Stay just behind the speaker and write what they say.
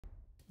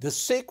The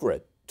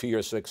secret to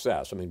your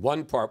success, I mean,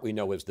 one part we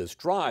know is this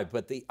drive,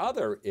 but the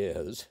other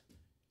is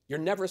you're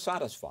never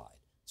satisfied.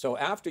 So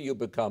after you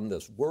become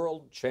this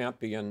world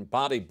champion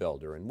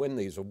bodybuilder and win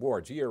these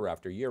awards year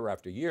after year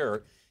after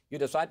year, you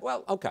decide,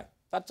 well, okay,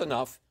 that's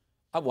enough.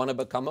 I want to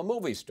become a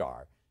movie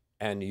star.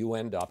 And you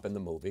end up in the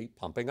movie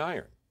Pumping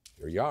Iron.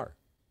 Here you are.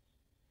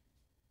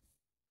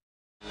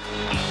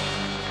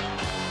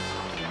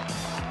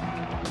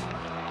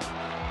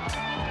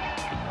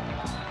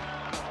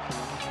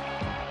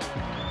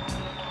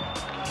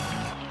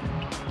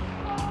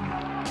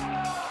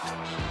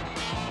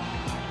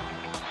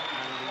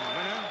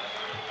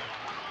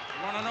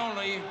 One and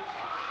only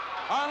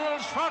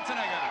Arnold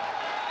Schwarzenegger.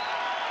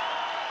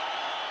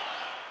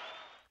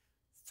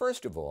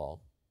 First of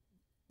all,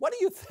 what do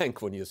you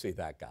think when you see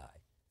that guy?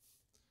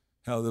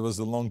 Hell, that was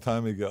a long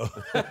time ago.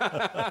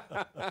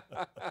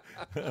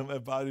 My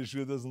body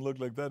sure doesn't look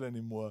like that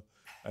anymore,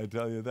 I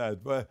tell you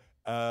that. But,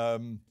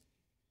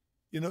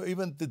 you know,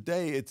 even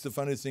today, it's the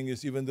funny thing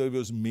is, even though it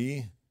was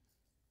me,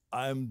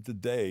 I'm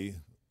today,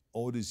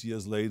 all these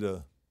years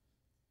later,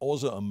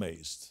 also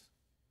amazed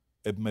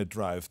at my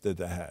drive that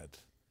I had.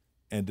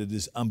 And at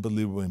this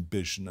unbelievable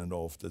ambition and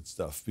all of that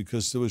stuff,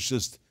 because there was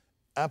just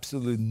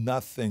absolutely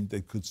nothing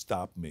that could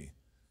stop me.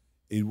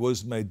 It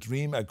was my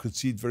dream. I could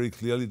see it very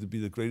clearly to be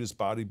the greatest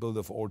bodybuilder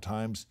of all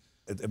times.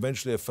 And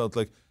eventually I felt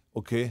like,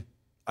 okay,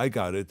 I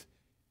got it.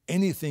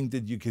 Anything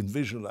that you can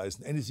visualize,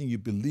 anything you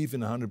believe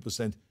in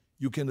 100%,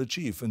 you can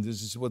achieve. And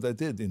this is what I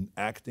did in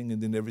acting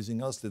and in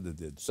everything else that I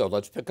did. So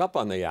let's pick up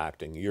on the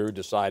acting. You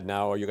decide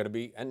now you're going to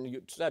be, and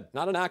you said,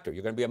 not an actor,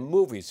 you're going to be a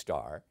movie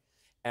star.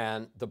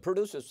 And the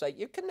producers say,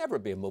 you can never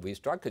be a movie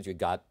star because you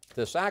got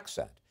this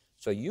accent.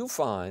 So you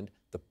find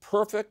the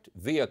perfect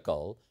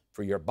vehicle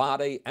for your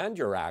body and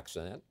your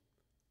accent,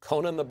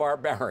 Conan the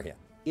Barbarian.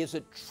 Is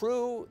it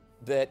true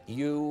that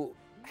you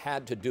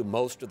had to do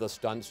most of the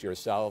stunts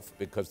yourself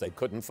because they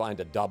couldn't find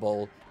a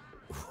double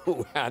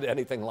who had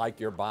anything like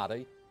your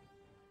body?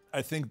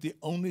 I think the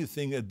only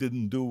thing I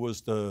didn't do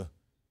was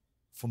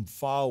from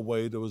far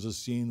away, there was a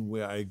scene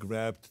where I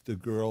grabbed the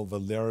girl,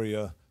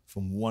 Valeria,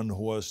 from one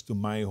horse to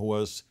my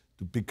horse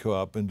to pick her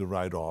up and to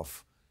ride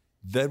off.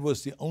 That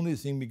was the only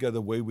thing we got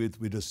away with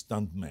a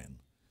stuntman.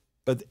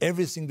 But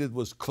everything that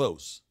was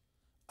close,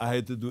 I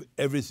had to do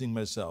everything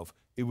myself.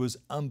 It was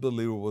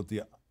unbelievable,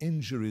 the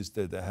injuries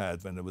that I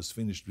had when I was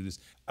finished with this.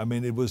 I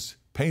mean, it was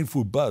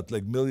painful, but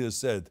like Milia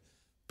said,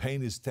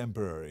 pain is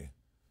temporary,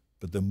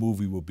 but the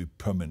movie will be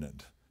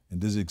permanent. And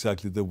this is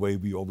exactly the way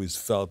we always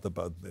felt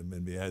about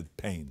when we had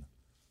pain.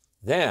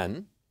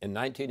 Then, in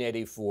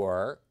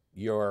 1984,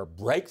 your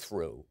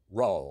breakthrough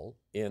role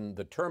in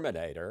The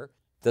Terminator,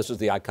 this is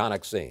the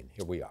iconic scene.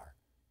 Here we are.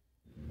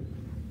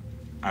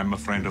 I'm a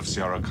friend of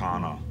Sarah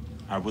Connor.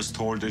 I was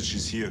told that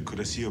she's here. Could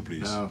I see her,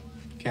 please? No,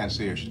 can't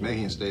see her. She's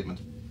making a statement.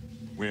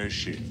 Where is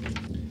she?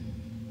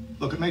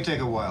 Look, it may take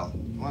a while.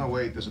 You want to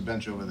wait? There's a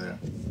bench over there.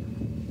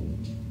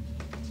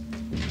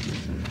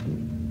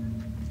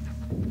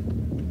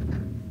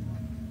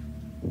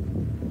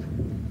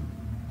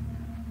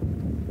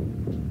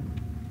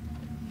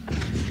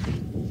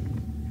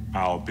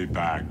 I'll be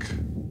back.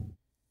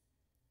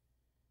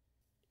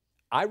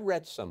 I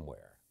read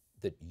somewhere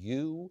that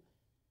you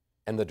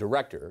and the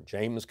director,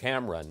 James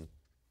Cameron,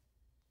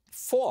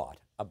 fought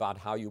about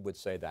how you would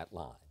say that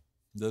line.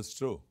 That's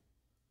true.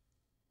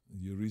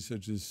 Your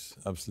research is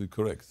absolutely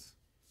correct.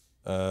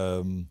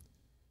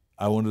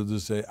 I wanted to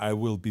say, I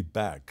will be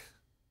back.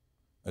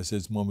 I said,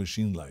 it's more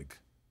machine-like.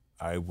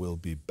 I will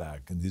be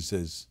back. And he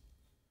says,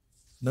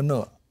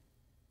 no,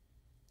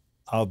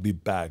 I'll be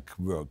back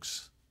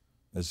works.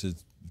 I said,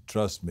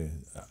 trust me,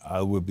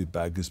 I will be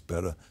back is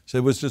better. So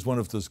it was just one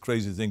of those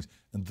crazy things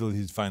until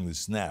he finally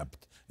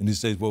snapped. And he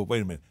says, well,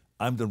 wait a minute,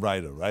 I'm the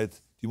writer, right? Do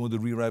you want to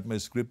rewrite my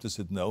script? I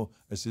said, no.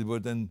 I said, well,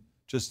 then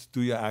just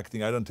do your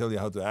acting. I don't tell you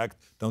how to act.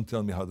 Don't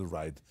tell me how to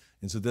write.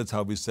 And so that's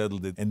how we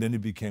settled it. And then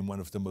it became one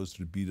of the most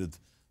repeated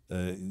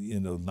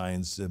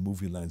lines,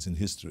 movie lines in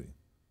history.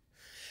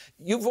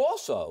 You've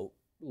also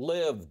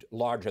lived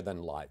larger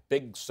than life,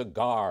 big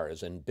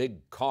cigars and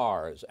big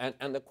cars.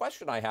 And the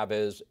question I have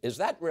is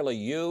that really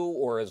you,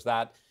 or is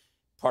that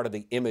part of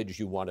the image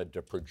you wanted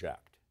to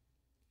project?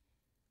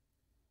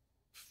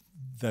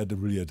 That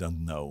really I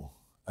don't know.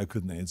 I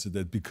couldn't answer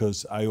that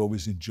because I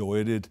always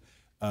enjoyed it.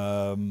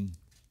 I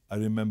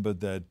remember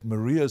that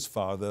Maria's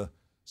father,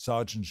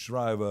 Sergeant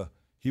Shriver,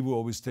 he would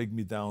always take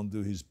me down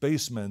to his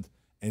basement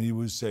and he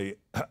would say,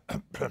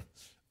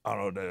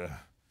 Arnold,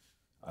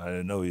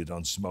 I know you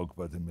don't smoke,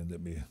 but I mean, let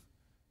me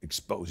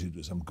expose you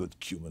to some good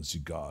Cuban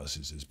cigars,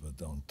 he says, but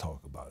don't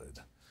talk about it.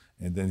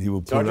 And then he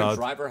would put Sergeant out...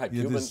 Shriver had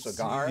Cuban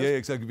cigars? Yeah,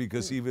 exactly,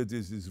 because he had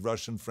his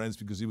Russian friends,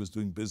 because he was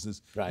doing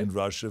business in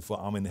Russia for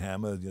Arm &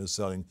 Hammer,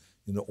 selling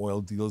oil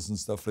deals and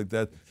stuff like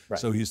that. Right.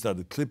 So he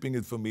started clipping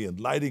it for me and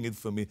lighting it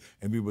for me,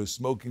 and we were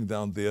smoking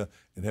down there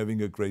and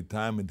having a great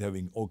time and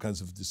having all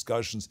kinds of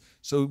discussions.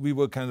 So we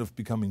were kind of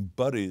becoming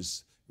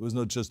buddies. It was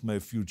not just my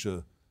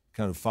future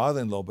kind of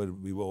father-in-law, but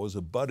we were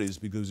also buddies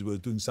because we were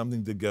doing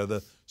something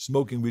together,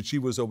 smoking, which he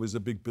was always a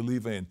big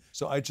believer in.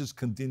 So I just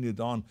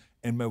continued on,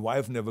 and my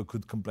wife never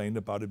could complain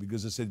about it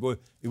because I said, well,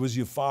 it was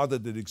your father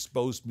that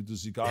exposed me to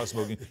cigar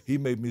smoking. He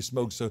made me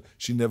smoke, so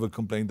she never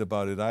complained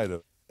about it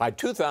either. By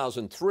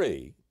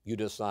 2003, you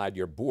decide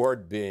you're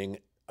bored being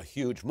a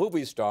huge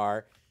movie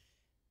star.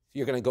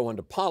 You're going to go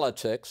into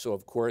politics, so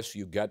of course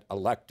you get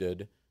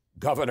elected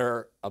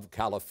governor of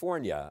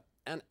California.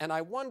 And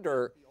I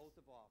wonder,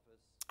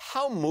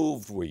 how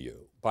moved were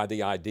you by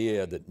the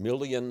idea that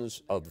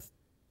millions of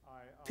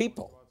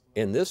people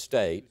in this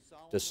state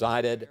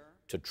decided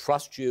to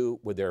trust you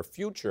with their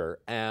future?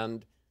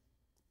 And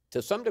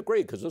to some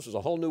degree, because this was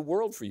a whole new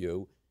world for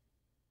you,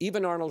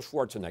 even Arnold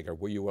Schwarzenegger,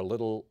 were you a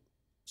little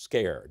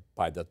scared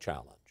by the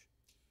challenge?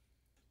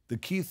 The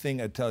key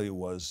thing, I tell you,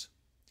 was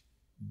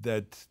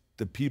that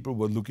the people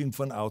were looking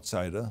for an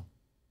outsider,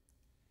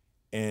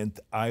 and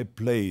I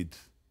played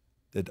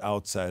that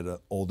outsider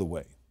all the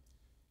way.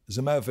 As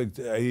a matter of fact,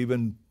 I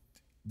even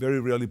very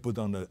rarely put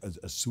on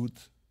a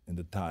suit and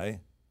a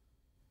tie.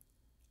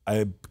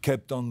 I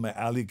kept on my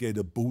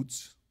alligator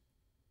boots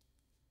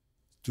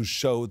to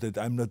show that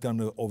I'm not going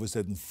to all of a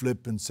sudden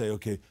flip and say,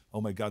 okay,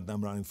 oh my God, now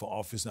I'm running for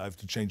office and I have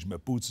to change my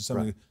boots or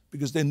something, right.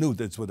 Because they knew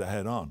that's what I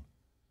had on.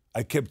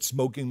 I kept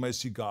smoking my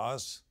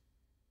cigars.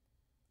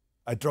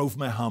 I drove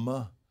my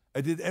Hummer.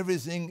 I did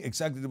everything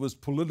exactly that was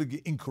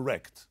politically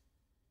incorrect.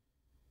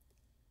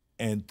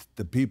 And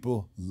the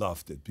people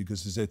loved it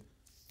because they said,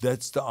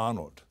 that's the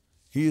Arnold.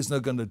 He is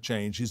not going to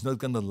change. He's not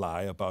going to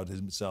lie about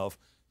himself.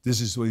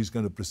 This is where he's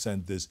going to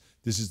present this.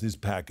 This is this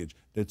package.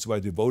 That's why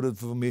they voted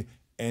for me.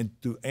 And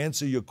to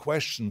answer your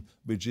question,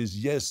 which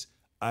is, yes,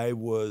 I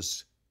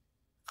was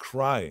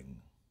crying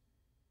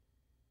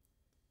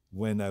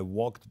when I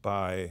walked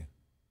by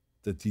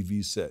the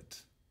TV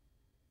set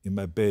in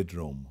my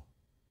bedroom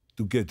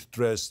to get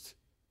dressed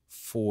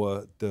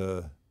for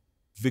the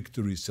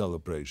victory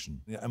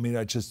celebration. I mean,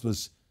 I just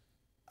was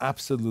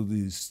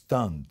absolutely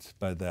stunned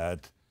by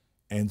that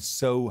and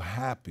so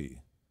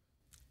happy.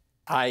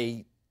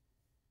 I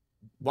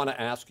want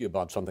to ask you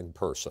about something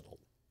personal.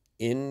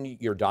 In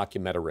your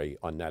documentary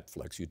on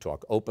Netflix, you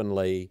talk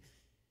openly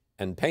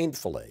and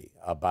painfully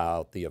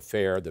about the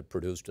affair that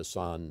produced a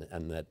son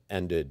and that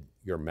ended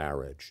your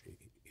marriage.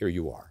 Here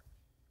you are.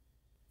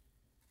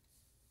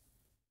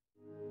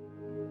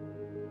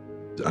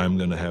 I'm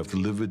going to have to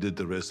live with it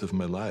the rest of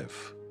my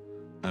life.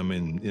 I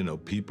mean, you know,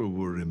 people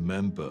will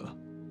remember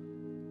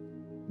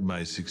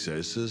my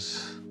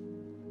successes,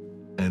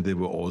 and they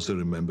will also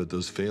remember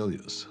those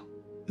failures.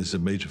 It's a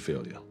major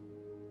failure.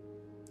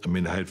 I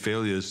mean, I had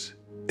failures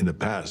in the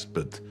past,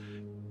 but,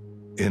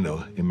 you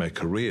know, in my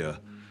career,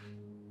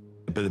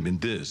 but I mean,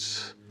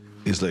 this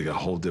is like a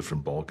whole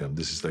different ballgame.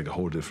 This is like a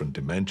whole different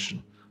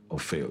dimension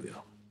of failure.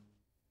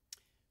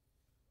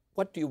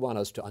 What do you want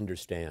us to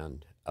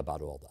understand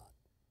about all that?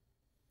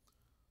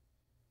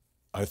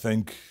 I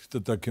think the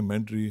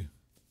documentary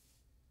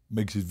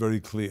makes it very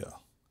clear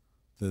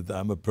that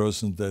I'm a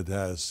person that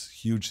has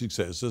huge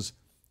successes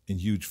and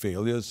huge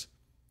failures,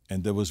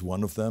 and there was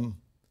one of them,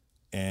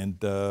 and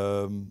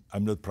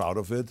I'm not proud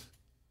of it.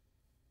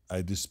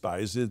 I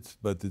despise it,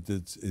 but it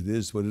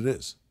is what it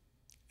is.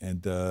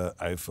 And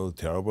I feel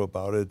terrible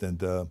about it,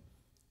 and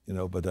you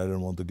know, but I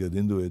don't want to get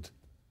into it.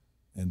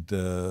 And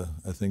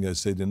I think I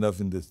said enough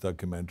in this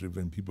documentary.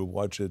 When people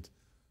watch it,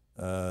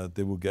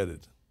 they will get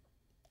it.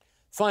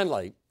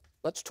 Finally,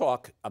 let's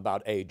talk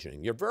about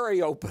aging. You're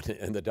very open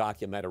in the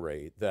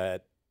documentary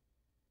that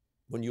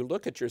when you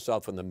look at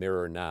yourself in the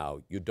mirror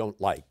now, you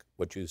don't like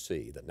what you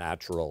see, the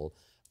natural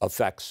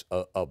effects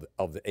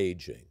of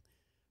aging.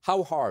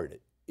 How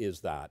hard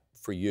is that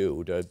for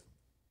you to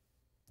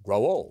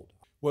grow old?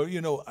 Well,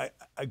 you know,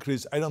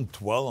 Chris, I don't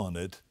dwell on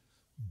it,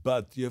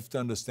 but you have to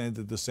understand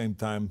at the same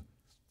time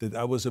that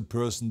I was a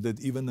person that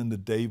even in the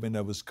day when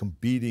I was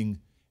competing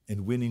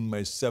and winning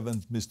my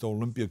 7th Mr.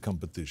 Olympia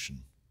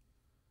competition,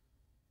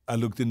 I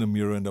looked in the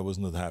mirror and I was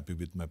not happy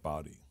with my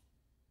body.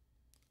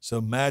 So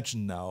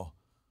imagine now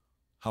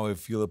how I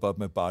feel about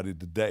my body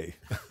today.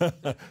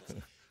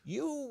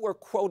 You were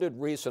quoted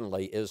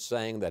recently as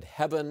saying that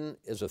heaven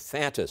is a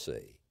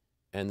fantasy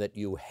and that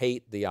you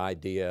hate the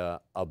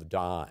idea of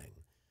dying.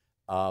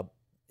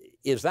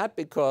 Is that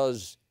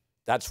because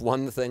that's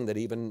one thing that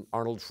even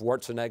Arnold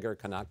Schwarzenegger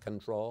cannot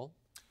control?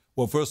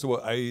 Well, first of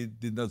all, I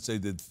did not say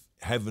that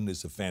heaven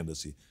is a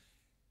fantasy.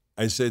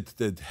 I said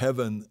that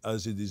heaven,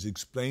 as it is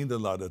explained a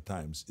lot of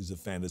times, is a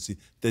fantasy,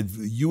 that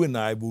you and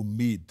I will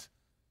meet.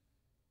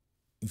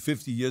 In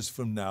 50 years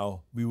from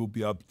now, we will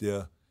be up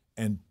there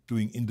and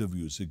doing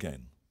interviews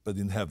again, but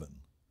in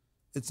heaven.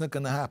 It's not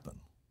going to happen.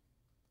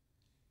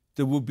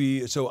 There will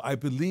be, so I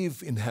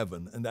believe in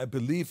heaven, and I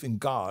believe in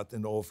God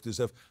and all of this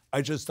stuff.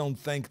 I just don't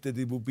think that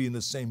it will be in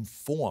the same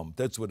form.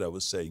 That's what I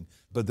was saying.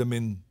 But I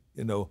mean,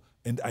 you know,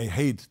 and I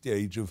hate the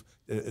age of,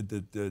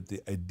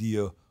 the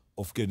idea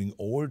of getting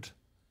old,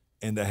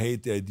 and I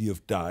hate the idea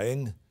of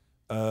dying.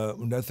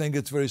 And I think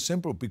it's very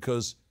simple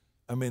because,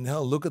 I mean,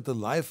 hell, look at the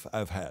life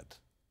I've had.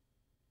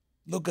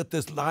 Look at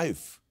this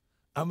life.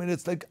 I mean,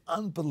 it's like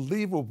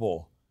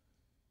unbelievable.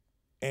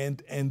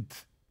 And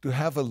to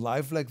have a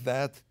life like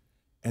that,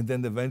 and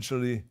then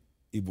eventually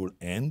it will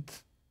end.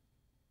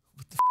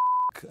 What the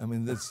f***? I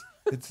mean,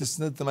 it's just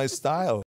not my style.